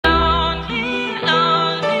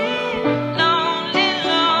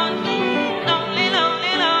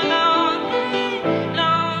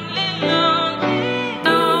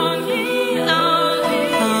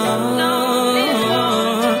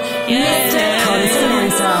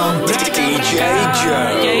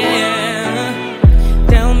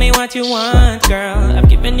what you want, girl. I've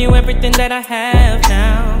given you everything that I have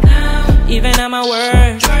now. Even at my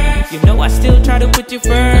worst, you know I still try to put you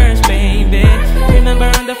first, baby. Remember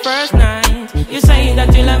on the first night, you saying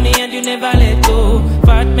that you love me and you never let go.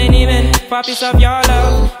 Fought many men for a piece of your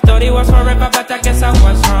love. Thought it was forever, but I guess I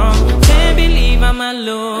was wrong. Can't believe I'm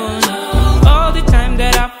alone. All the time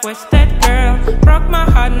that I've wasted, girl, broke my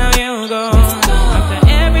heart, now you're gone.